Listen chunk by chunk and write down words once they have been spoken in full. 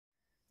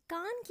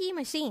कान की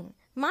मशीन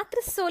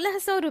मात्र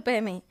 1600 रुपए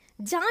में,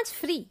 जांच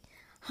फ्री।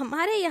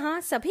 हमारे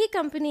यहाँ सभी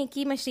कंपनी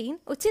की मशीन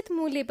उचित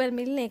मूल्य पर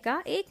मिलने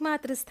का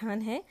एकमात्र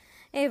स्थान है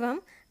एवं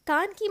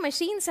कान की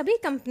मशीन सभी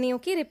कंपनियों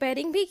की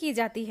रिपेयरिंग भी की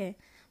जाती है।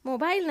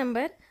 Mobile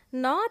number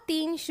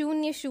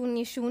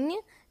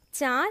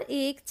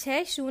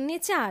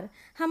 9300041604।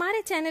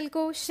 हमारे चैनल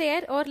को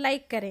शेयर और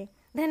लाइक करें।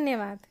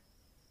 धन्यवाद।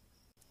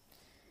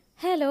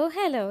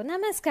 हेलो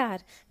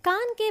नमस्कार।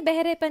 कान के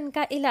बहरेपन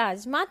का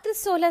इलाज मात्र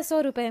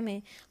 1600 रुपए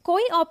में,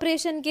 कोई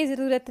ऑपरेशन की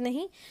जरूरत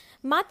नहीं,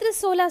 मात्र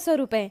 1600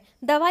 रुपए।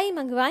 दवाई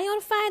मंगवाएं और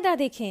फायदा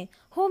देखें।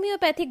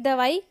 होम्योपैथिक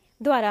दवाई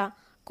द्वारा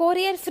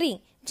कोरियर फ्री।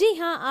 जी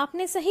हाँ,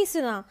 आपने सही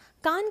सुना,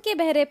 कान के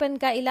बहरेपन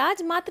का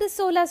इलाज मात्र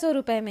 1600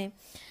 रुपए में।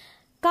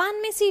 कान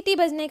में सीटी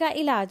बजने का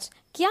इलाज।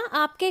 क्या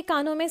आपके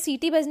कानों में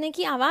सीटी बजने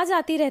की आवाज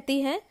आती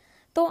रहती है?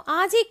 तो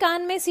आज ही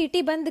कान में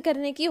सीटी बंद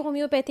करने की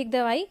होम्योपैथिक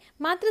दवाई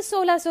मात्र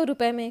 1600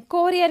 रुपए में,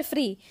 कोरियर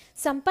फ्री।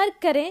 संपर्क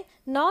करें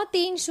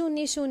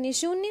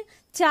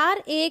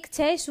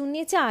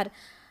 9300041604।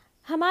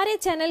 हमारे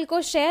चैनल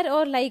को शेयर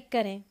और लाइक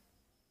करें।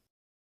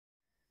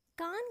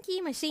 कान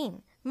की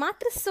मशीन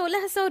मात्र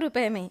 1600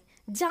 रुपए में,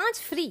 जांच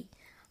फ्री।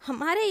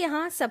 हमारे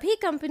यहाँ सभी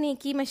कंपनी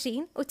की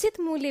मशीन उचित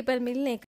मूल्य पर मिलने